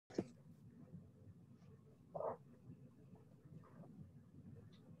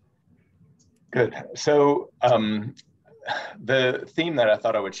Good. So the theme that I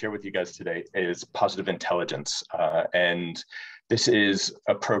thought I would share with you guys today is positive intelligence. And this is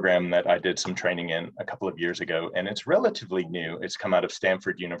a program that I did some training in a couple of years ago, and it's relatively new. It's come out of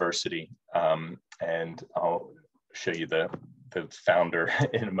Stanford University, and I'll show you the founder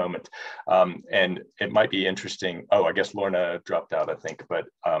in a moment. And it might be interesting. Oh, I guess Lorna dropped out, I think, but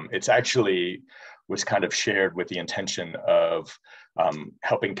it's actually was kind of shared with the intention of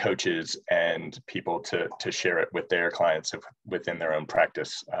helping coaches and people to share it with their clients within their own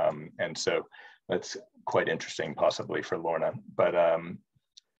practice. And so that's quite interesting, possibly for Lorna. But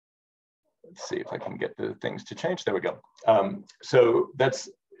let's see if I can get the things to change. There we go. So that's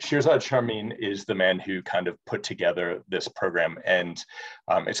Shirzad Sharmin is the man who kind of put together this program, and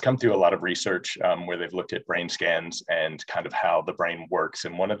it's come through a lot of research where they've looked at brain scans and kind of how the brain works.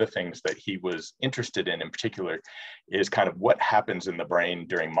 And one of the things that he was interested in particular is kind of what happens in the brain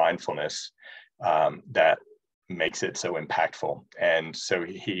during mindfulness that makes it so impactful. And so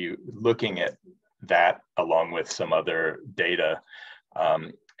he looking at that along with some other data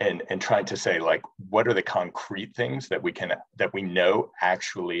and trying to say, like, what are the concrete things that we know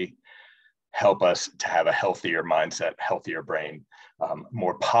actually help us to have a healthier mindset, healthier brain,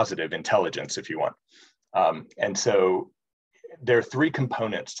 more positive intelligence, if you want. And so there are three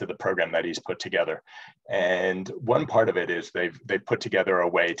components to the program that he's put together. And one part of it is they've put together a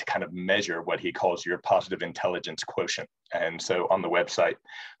way to kind of measure what he calls your positive intelligence quotient. And so on the website,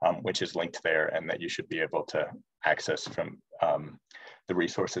 which is linked there and that you should be able to access from the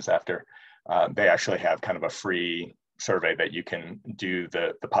resources after, they actually have kind of a free survey that you can do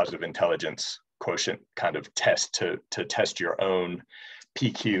the positive intelligence quotient kind of test to test your own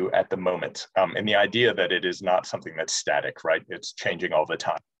PQ at the moment. And the idea that it is not something that's static, right? It's changing all the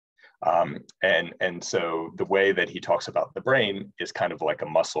time. And so the way that he talks about the brain is kind of like a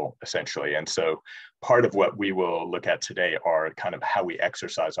muscle, essentially. And so part of what we will look at today are kind of how we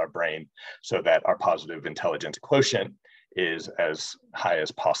exercise our brain so that our positive intelligence quotient is as high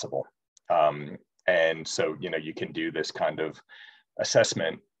as possible. And so, you can do this kind of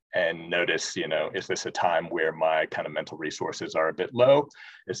assessment and notice, is this a time where my kind of mental resources are a bit low?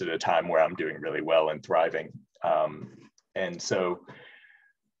 Is it a time where I'm doing really well and thriving? And so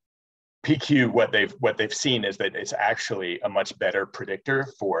PQ, what they've seen is that it's actually a much better predictor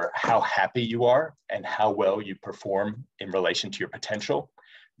for how happy you are and how well you perform in relation to your potential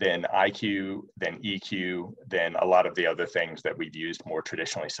than IQ, than EQ, than a lot of the other things that we've used more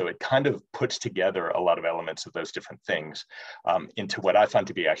traditionally. So it kind of puts together a lot of elements of those different things into what I find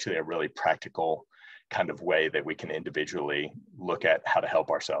to be actually a really practical kind of way that we can individually look at how to help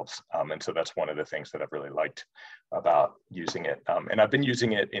ourselves. And so that's one of the things that I've really liked about using it. And I've been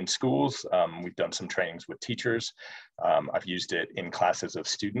using it in schools. We've done some trainings with teachers. I've used it in classes of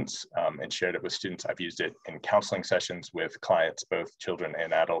students and shared it with students. I've used it in counseling sessions with clients, both children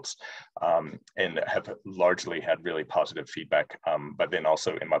and adults, and have largely had really positive feedback. But then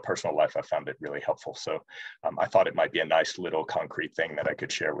also in my personal life, I found it really helpful. So I thought it might be a nice little concrete thing that I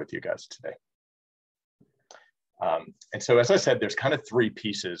could share with you guys today. And so, as I said, there's kind of three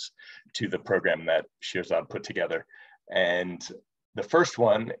pieces to the program that Shirzad put together. And the first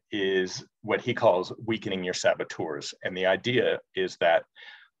one is what he calls weakening your saboteurs. And the idea is that,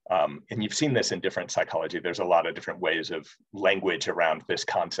 and you've seen this in different psychology, there's a lot of different ways of language around this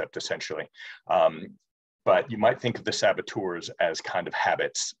concept, essentially. But you might think of the saboteurs as kind of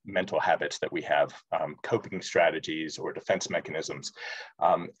habits, mental habits that we have, coping strategies or defense mechanisms.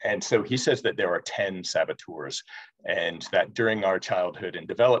 And so he says that there are 10 saboteurs, and that during our childhood and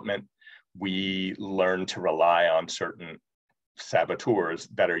development, we learn to rely on certain saboteurs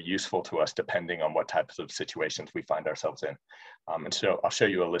that are useful to us depending on what types of situations we find ourselves in. And so I'll show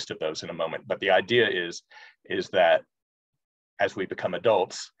you a list of those in a moment. But the idea is that as we become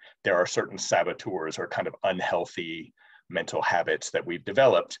adults, there are certain saboteurs or kind of unhealthy mental habits that we've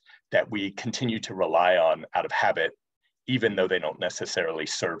developed that we continue to rely on out of habit, even though they don't necessarily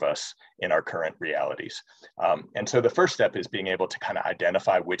serve us in our current realities. And so the first step is being able to kind of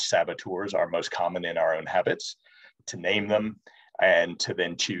identify which saboteurs are most common in our own habits, to name them, and to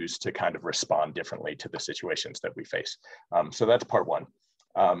then choose to kind of respond differently to the situations that we face. So that's part one.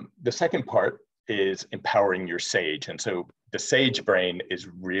 The second part is empowering your sage. And so the sage brain is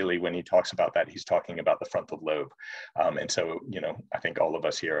really, when he talks about that, he's talking about the frontal lobe. And so, I think all of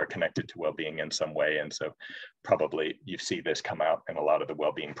us here are connected to well-being in some way. And so probably you see this come out in a lot of the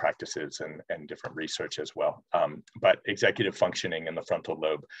well-being practices and different research as well. But executive functioning in the frontal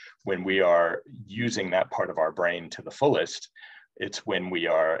lobe, when we are using that part of our brain to the fullest, It's when we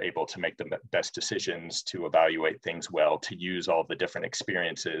are able to make the best decisions, to evaluate things well, to use all the different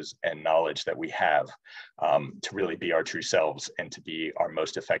experiences and knowledge that we have to really be our true selves and to be our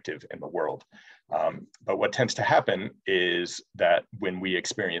most effective in the world. But what tends to happen is that when we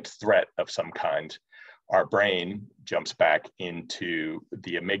experience threat of some kind, our brain jumps back into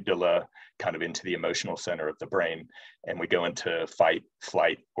the amygdala, kind of into the emotional center of the brain, and we go into fight,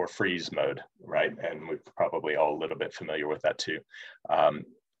 flight, or freeze mode, right? And we're probably all a little bit familiar with that too.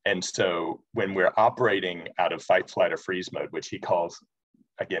 And so when we're operating out of fight, flight, or freeze mode, which he calls,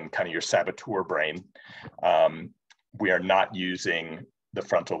 again, kind of your saboteur brain, we are not using the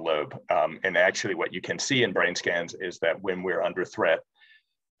frontal lobe. And actually what you can see in brain scans is that when we're under threat,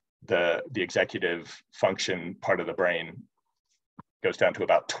 the executive function part of the brain goes down to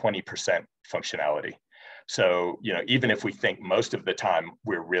about 20% functionality. So, you know, even if we think most of the time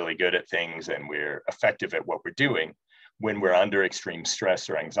we're really good at things and we're effective at what we're doing, when we're under extreme stress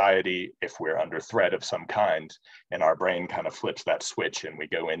or anxiety, if we're under threat of some kind, and our brain kind of flips that switch and we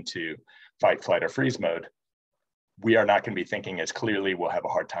go into fight, flight, or freeze mode, we are not going to be thinking as clearly. We'll have a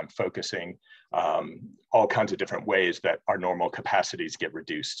hard time focusing, all kinds of different ways that our normal capacities get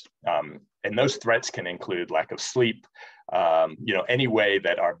reduced. And those threats can include lack of sleep, you know, any way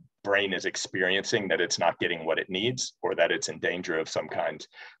that our brain is experiencing that it's not getting what it needs or that it's in danger of some kind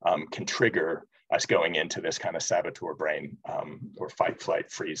can trigger us going into this kind of saboteur brain or fight,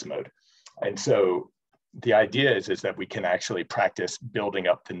 flight, freeze mode. And so the idea is that we can actually practice building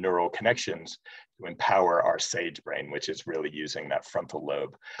up the neural connections to empower our sage brain, which is really using that frontal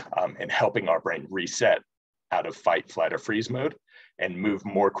lobe and helping our brain reset out of fight, flight, or freeze mode and move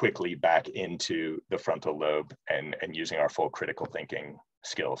more quickly back into the frontal lobe and using our full critical thinking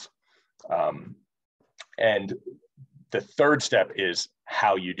skills. And the third step is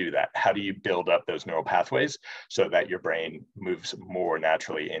how you do that. How do you build up those neural pathways so that your brain moves more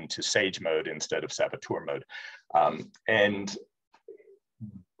naturally into sage mode instead of saboteur mode? And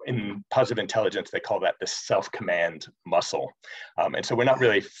in positive intelligence, they call that the self-command muscle. And so we're not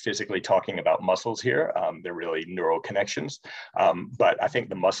really physically talking about muscles here. They're really neural connections. But I think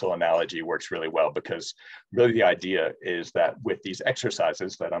the muscle analogy works really well because really the idea is that with these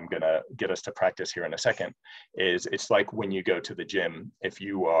exercises that I'm gonna get us to practice here in a second, is it's like when you go to the gym, if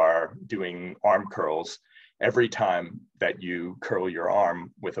you are doing arm curls, every time that you curl your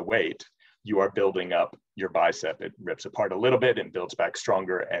arm with a weight, you are building up your bicep. It rips apart a little bit and builds back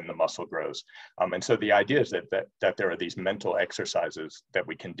stronger and the muscle grows. And so the idea is that there are these mental exercises that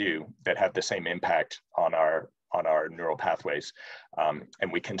we can do that have the same impact on our neural pathways.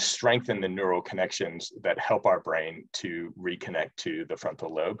 And we can strengthen the neural connections that help our brain to reconnect to the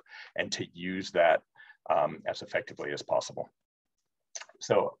frontal lobe and to use that as effectively as possible.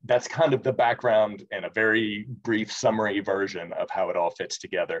 So that's kind of the background and a very brief summary version of how it all fits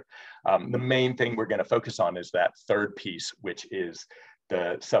together. The main thing we're going to focus on is that third piece, which is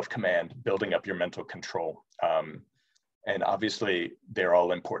the self-command, building up your mental control. And obviously they're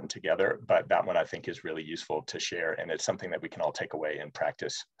all important together, but that one I think is really useful to share. And it's something that we can all take away and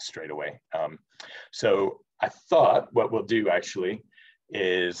practice straight away. So I thought what we'll do actually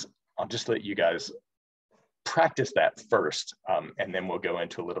is I'll just let you guys practice that first, and then we'll go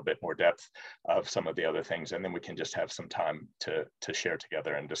into a little bit more depth of some of the other things, and then we can just have some time to share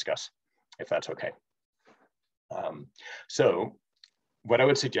together and discuss, if that's okay. So what I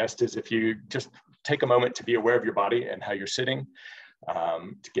would suggest is if you just take a moment to be aware of your body and how you're sitting,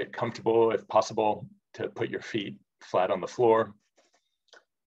 to get comfortable, if possible, to put your feet flat on the floor.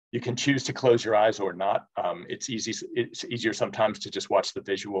 You can choose to close your eyes or not. It's easier sometimes to just watch the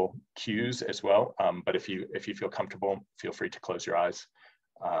visual cues as well. But if you feel comfortable, feel free to close your eyes.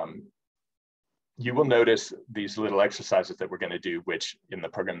 You will notice these little exercises that we're going to do, which in the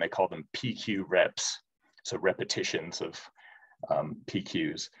program they call them PQ reps, so repetitions of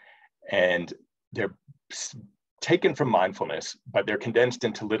PQs, and they're taken from mindfulness, but they're condensed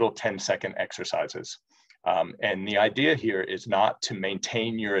into little 10-second exercises. And the idea here is not to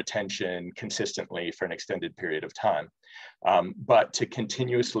maintain your attention consistently for an extended period of time, but to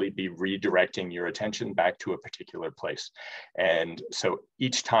continuously be redirecting your attention back to a particular place. And so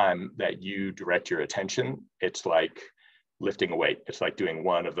each time that you direct your attention, it's like lifting a weight. It's like doing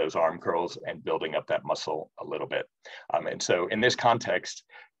one of those arm curls and building up that muscle a little bit. And so in this context,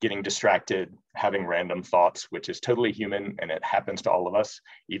 getting distracted, having random thoughts, which is totally human and it happens to all of us,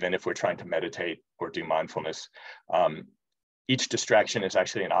 even if we're trying to meditate or do mindfulness. Each distraction is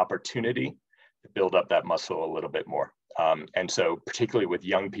actually an opportunity to build up that muscle a little bit more. And so particularly with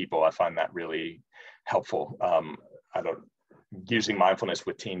young people, I find that really helpful. using mindfulness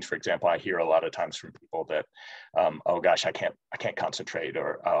with teens, for example, I hear a lot of times from people that, oh gosh, I can't concentrate,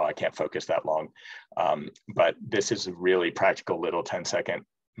 or oh, I can't focus that long. But this is really practical little 10-second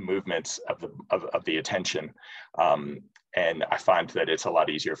movements of the attention. And I find that it's a lot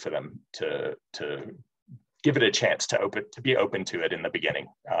easier for them to give it a chance to be open to it in the beginning.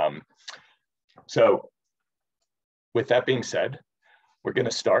 So with that being said, we're going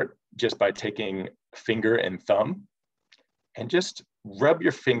to start just by taking finger and thumb and just rub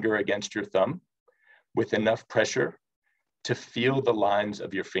your finger against your thumb with enough pressure to feel the lines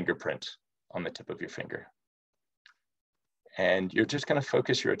of your fingerprint on the tip of your finger. And you're just going to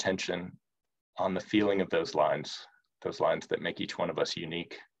focus your attention on the feeling of those lines that make each one of us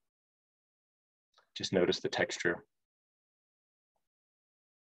unique. Just notice the texture.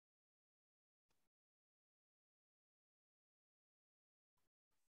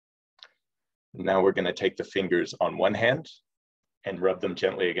 Now we're going to take the fingers on one hand and rub them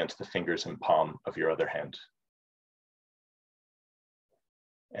gently against the fingers and palm of your other hand.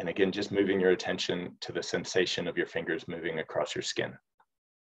 And again, just moving your attention to the sensation of your fingers moving across your skin.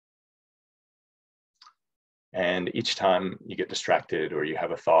 And each time you get distracted or you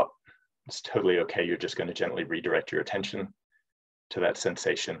have a thought, it's totally okay. You're just going to gently redirect your attention to that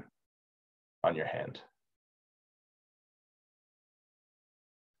sensation on your hand.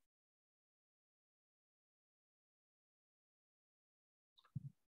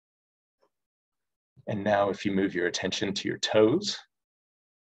 And now if you move your attention to your toes,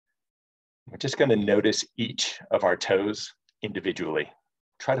 we're just going to notice each of our toes individually.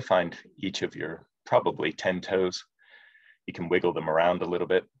 Try to find each of your probably 10 toes. You can wiggle them around a little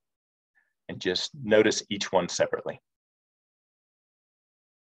bit and just notice each one separately.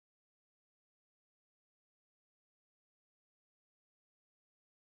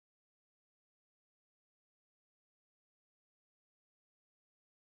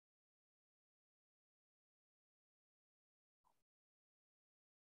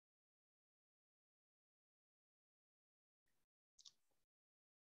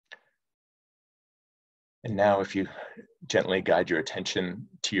 And now if you gently guide your attention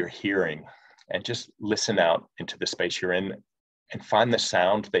to your hearing and just listen out into the space you're in and find the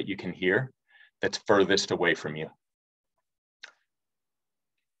sound that you can hear that's furthest away from you.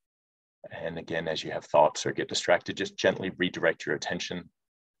 And again, as you have thoughts or get distracted, just gently redirect your attention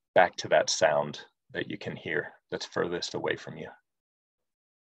back to that sound that you can hear that's furthest away from you.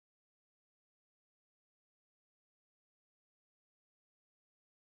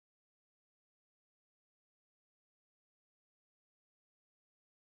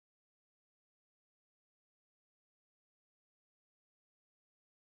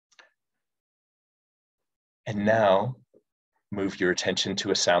 And now move your attention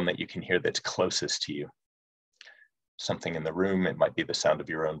to a sound that you can hear that's closest to you. Something in the room, it might be the sound of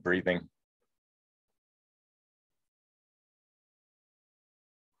your own breathing.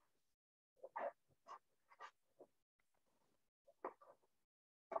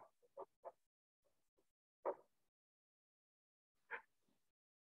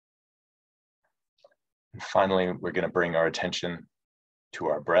 And finally, we're going to bring our attention to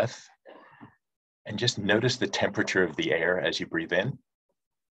our breath. And just notice the temperature of the air as you breathe in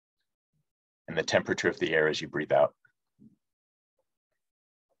and the temperature of the air as you breathe out.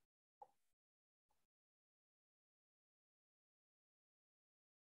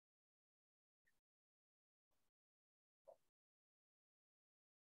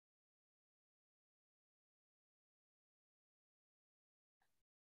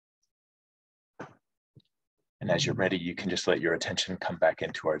 And as you're ready, you can just let your attention come back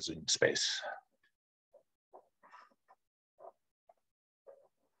into our Zoom space.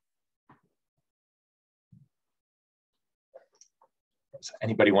 Does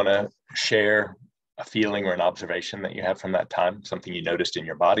anybody want to share a feeling or an observation that you have from that time? Something you noticed in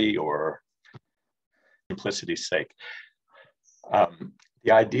your body, or simplicity's sake?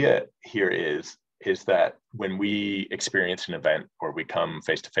 The idea here is that when we experience an event or we come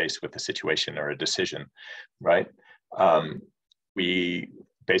face to face with a situation or a decision, right? We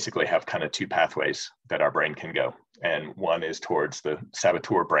basically have kind of two pathways that our brain can go. And one is towards the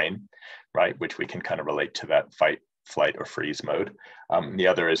saboteur brain, right? Which we can kind of relate to that fight, flight, or freeze mode. The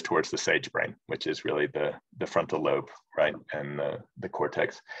other is towards the sage brain, which is really the frontal lobe, right? And the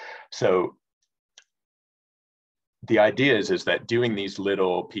cortex. So the idea is that doing these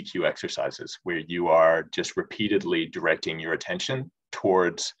little PQ exercises where you are just repeatedly directing your attention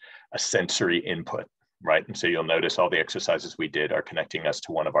towards a sensory input, right? And so you'll notice all the exercises we did are connecting us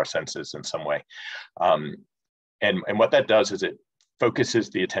to one of our senses in some way. And what that does is it focuses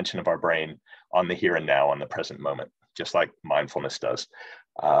the attention of our brain on the here and now, on the present moment, just like mindfulness does.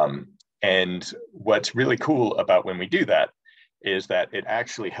 And what's really cool about when we do that is that it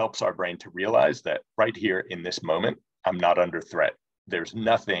actually helps our brain to realize that right here in this moment, I'm not under threat. There's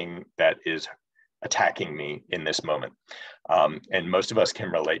nothing that is attacking me in this moment. And most of us can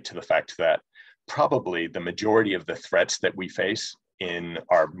relate to the fact that probably the majority of the threats that we face in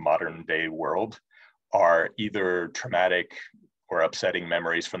our modern day world are either traumatic or upsetting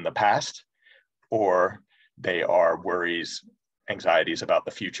memories from the past, or they are worries, anxieties about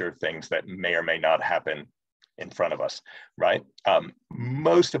the future, things that may or may not happen in front of us, right?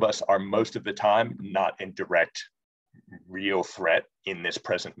 Most of us are most of the time not in direct real threat in this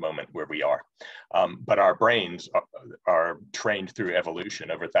present moment where we are. But our brains are trained through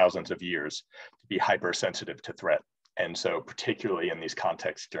evolution over thousands of years to be hypersensitive to threat. And so particularly in these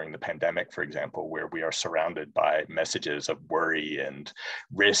contexts during the pandemic, for example, where we are surrounded by messages of worry and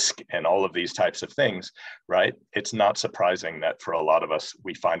risk and all of these types of things, right? It's not surprising that for a lot of us,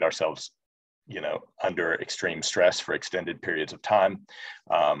 we find ourselves, under extreme stress for extended periods of time,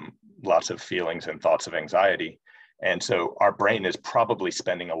 lots of feelings and thoughts of anxiety. And so our brain is probably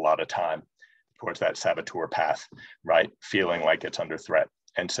spending a lot of time towards that saboteur path, right? Feeling like it's under threat.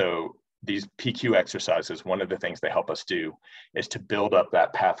 And so these PQ exercises, one of the things they help us do is to build up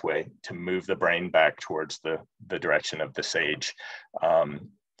that pathway to move the brain back towards the direction of the sage.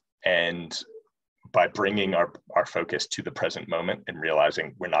 And by bringing our focus to the present moment and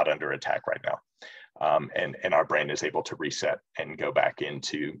realizing we're not under attack right now. And our brain is able to reset and go back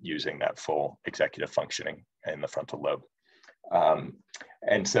into using that full executive functioning in the frontal lobe.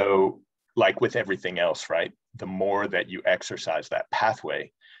 And so, like with everything else, right, the more that you exercise that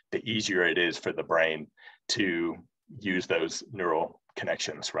pathway, the easier it is for the brain to use those neural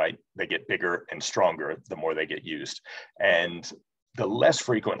connections, right? They get bigger and stronger the more they get used. And the less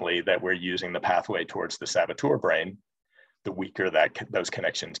frequently that we're using the pathway towards the saboteur brain, the weaker that those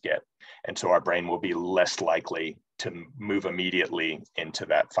connections get. And so our brain will be less likely to move immediately into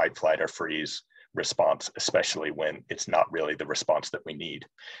that fight, flight, or freeze response, especially when it's not really the response that we need,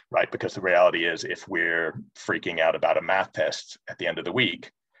 right? Because the reality is, if we're freaking out about a math test at the end of the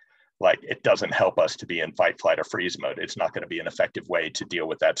week, like, it doesn't help us to be in fight, flight, or freeze mode. It's not going to be an effective way to deal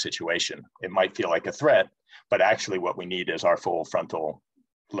with that situation. It might feel like a threat, but actually what we need is our full frontal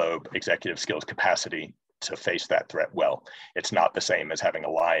lobe executive skills capacity to face that threat well. It's not the same as having a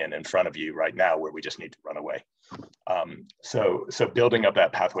lion in front of you right now where we just need to run away. So building up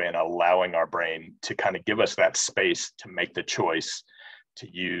that pathway and allowing our brain to kind of give us that space to make the choice to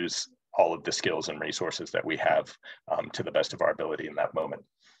use all of the skills and resources that we have to the best of our ability in that moment.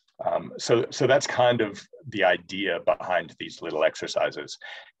 So that's kind of the idea behind these little exercises.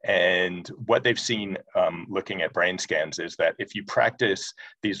 And what they've seen looking at brain scans is that if you practice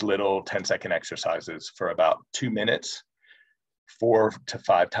these little 10-second exercises for about 2 minutes, 4 to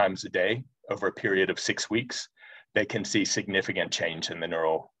 5 times a day over a period of 6 weeks, they can see significant change in the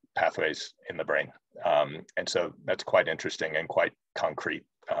neural pathways in the brain. And so that's quite interesting and quite concrete,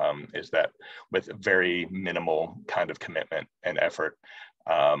 is that with very minimal kind of commitment and effort,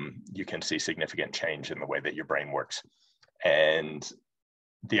 you can see significant change in the way that your brain works. And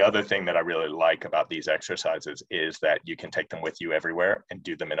the other thing that I really like about these exercises is that you can take them with you everywhere and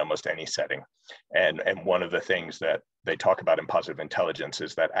do them in almost any setting. And one of the things that they talk about in positive intelligence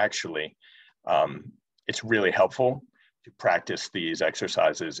is that actually it's really helpful to practice these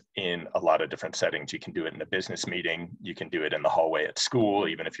exercises in a lot of different settings. You can do it in a business meeting, you can do it in the hallway at school,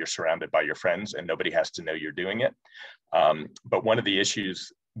 even if you're surrounded by your friends and nobody has to know you're doing it. But one of the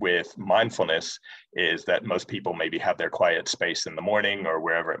issues with mindfulness is that most people maybe have their quiet space in the morning or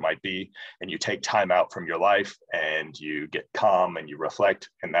wherever it might be, and you take time out from your life and you get calm and you reflect,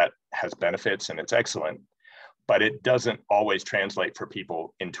 and that has benefits and it's excellent. But it doesn't always translate for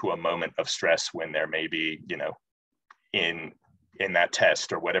people into a moment of stress when they're maybe, in that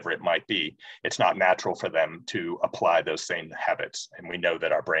test or whatever it might be. It's not natural for them to apply those same habits. And we know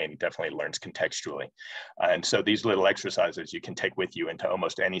that our brain definitely learns contextually. And so these little exercises you can take with you into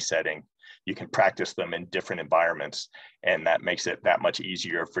almost any setting. You can practice them in different environments, and that makes it that much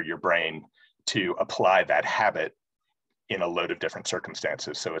easier for your brain to apply that habit in a load of different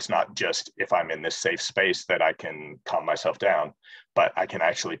circumstances. So it's not just if I'm in this safe space that I can calm myself down, but I can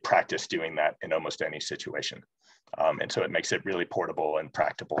actually practice doing that in almost any situation. And so it makes it really portable and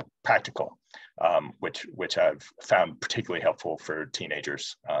practical, which I've found particularly helpful for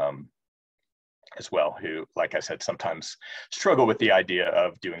teenagers as well, who, like I said, sometimes struggle with the idea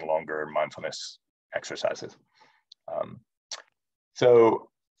of doing longer mindfulness exercises. So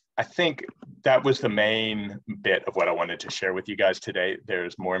I think that was the main bit of what I wanted to share with you guys today.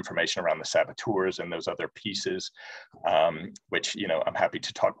 There's more information around the saboteurs and those other pieces, which, you know, I'm happy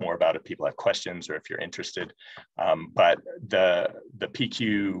to talk more about if people have questions or if you're interested. But the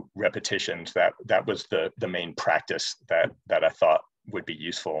PQ repetitions, that was the main practice that I thought would be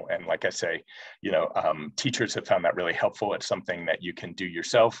useful. And like I say, you know, teachers have found that really helpful. It's something that you can do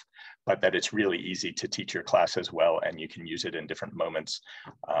yourself, but that it's really easy to teach your class as well. And you can use it in different moments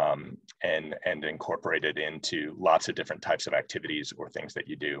and incorporate it into lots of different types of activities or things that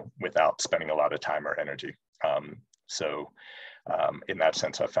you do without spending a lot of time or energy. So in that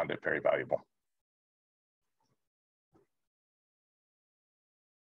sense, I found it very valuable.